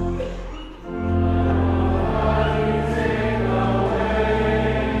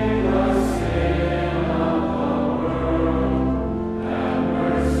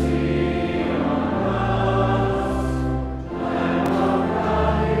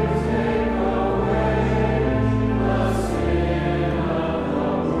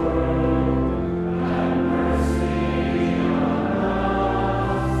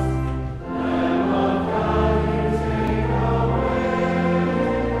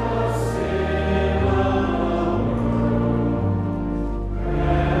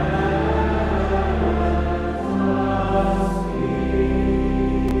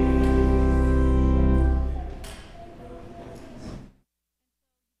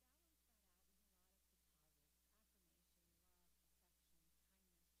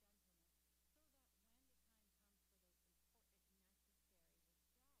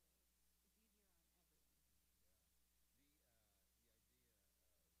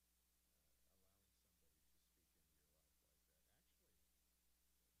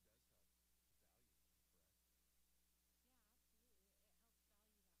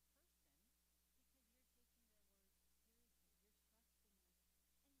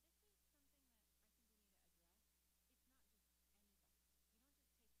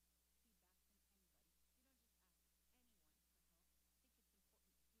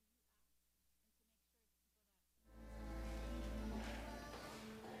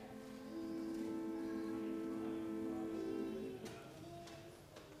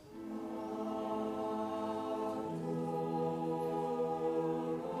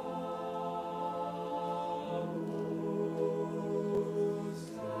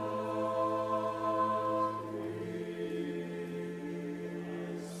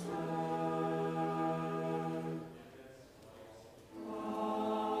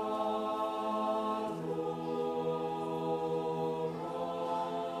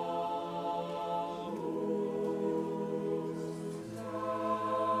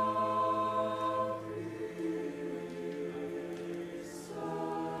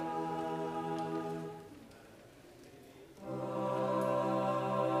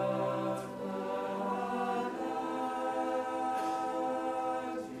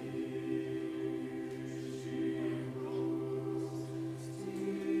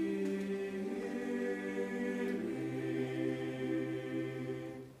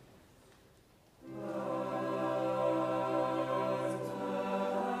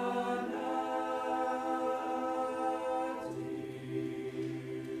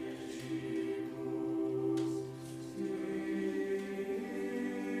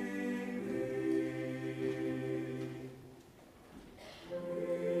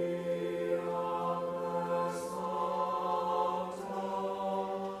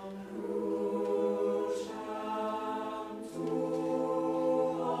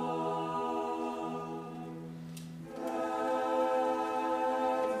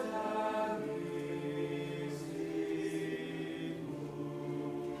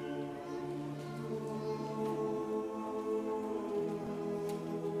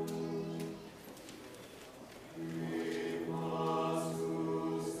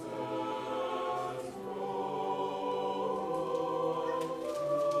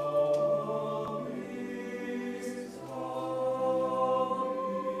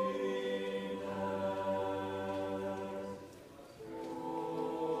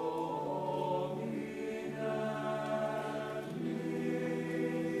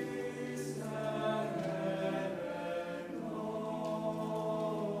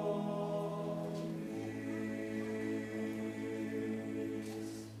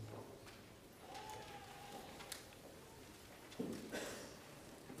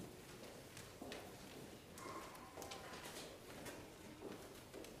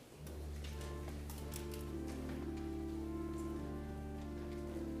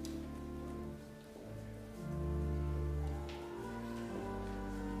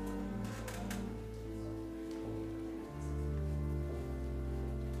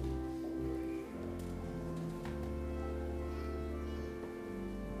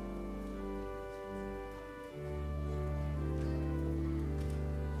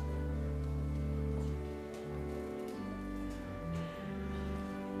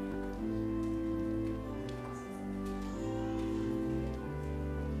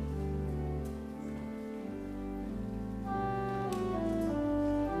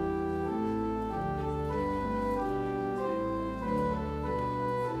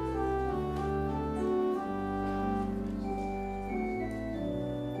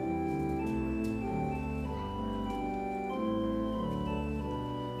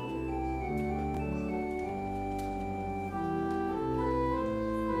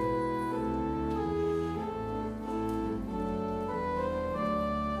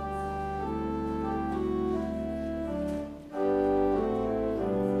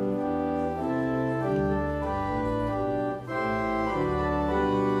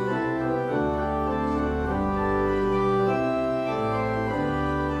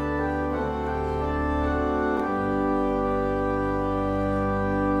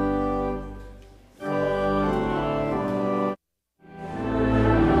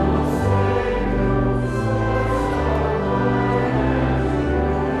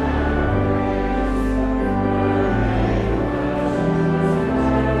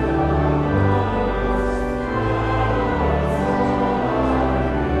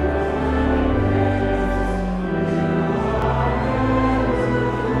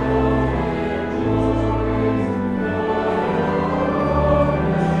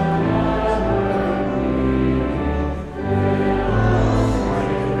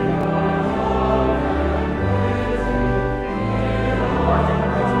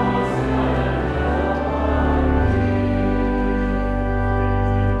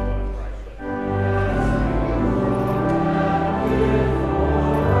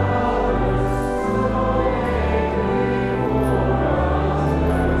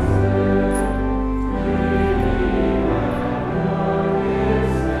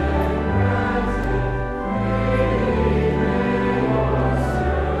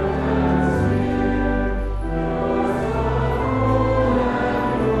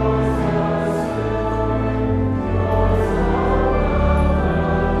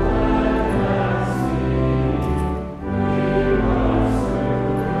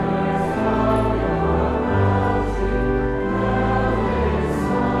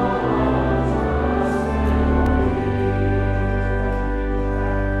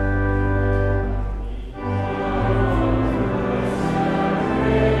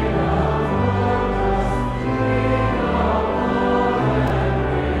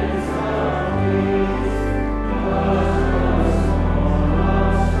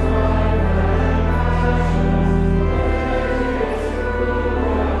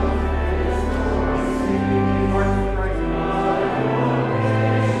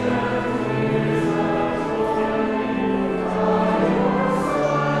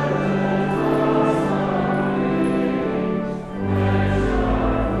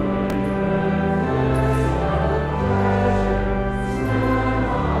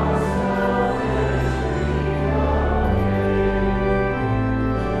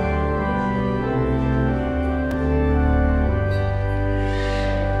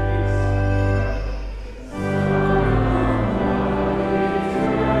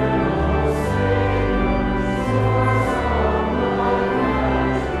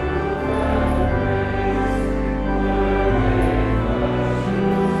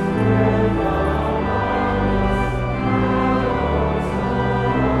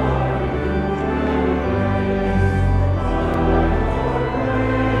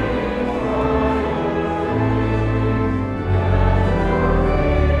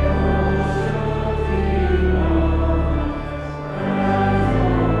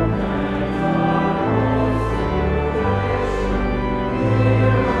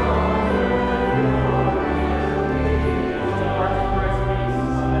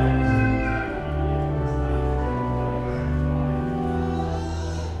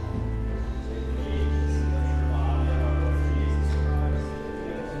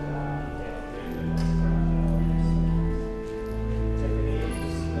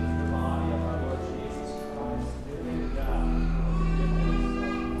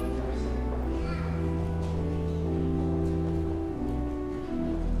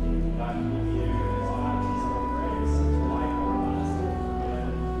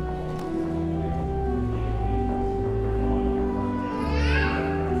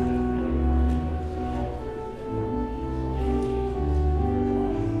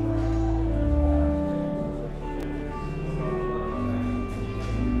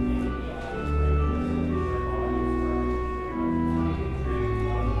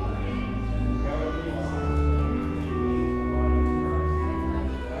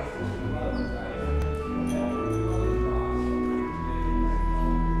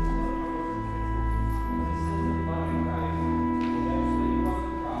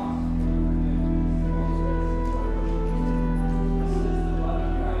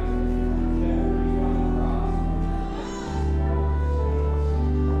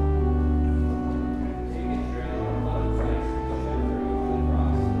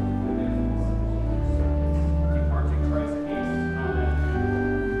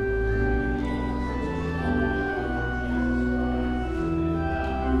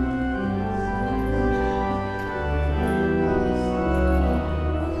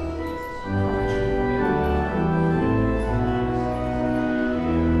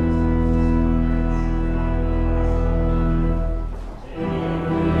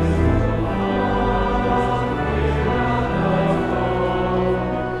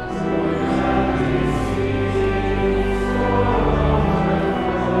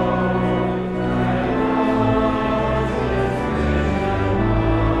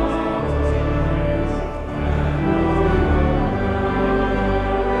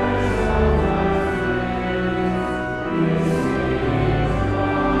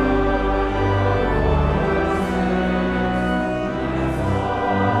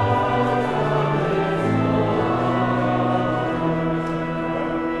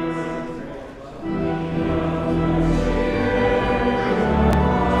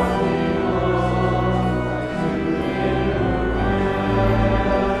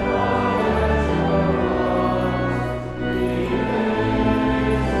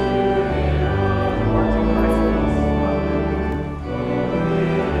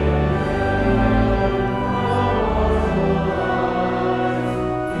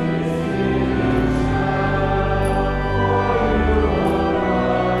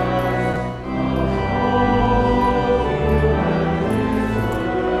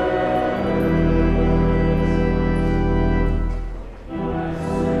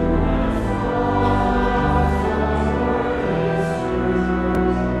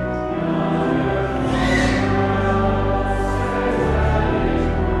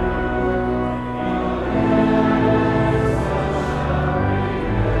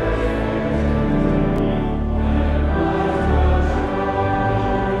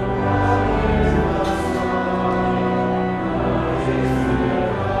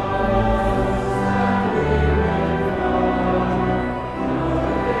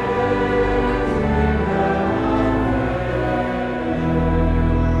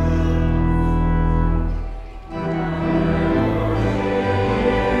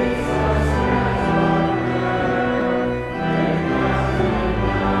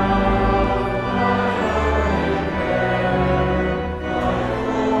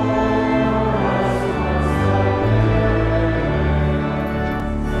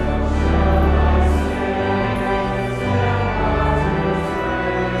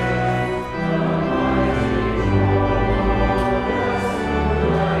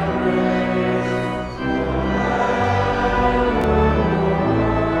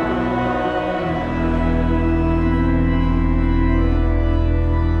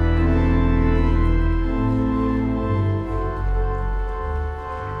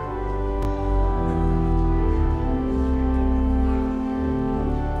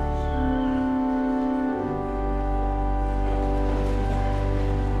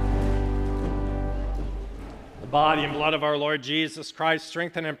 body and blood of our Lord Jesus Christ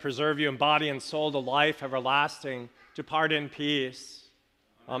strengthen and preserve you in body and soul to life everlasting. Depart in peace.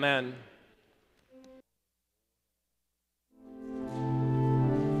 Amen.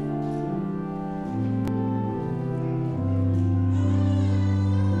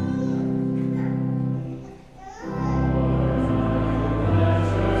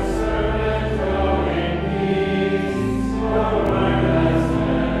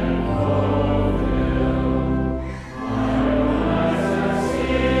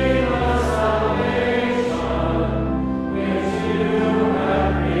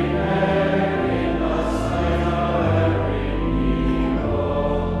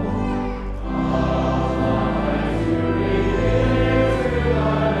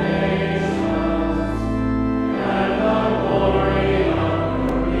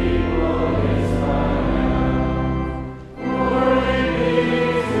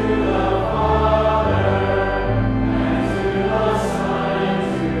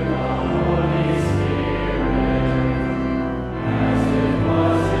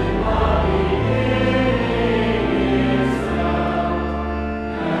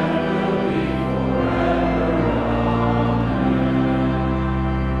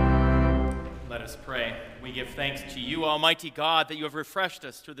 Almighty God, that you have refreshed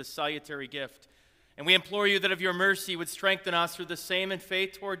us through this salutary gift. And we implore you that of your mercy would strengthen us through the same in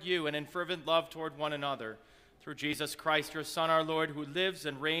faith toward you and in fervent love toward one another. Through Jesus Christ, your Son, our Lord, who lives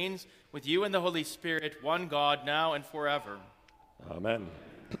and reigns with you and the Holy Spirit, one God, now and forever. Amen.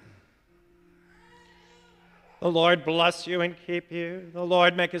 The Lord bless you and keep you. The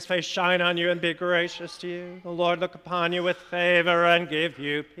Lord make his face shine on you and be gracious to you. The Lord look upon you with favor and give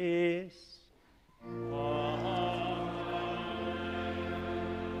you peace. Amen.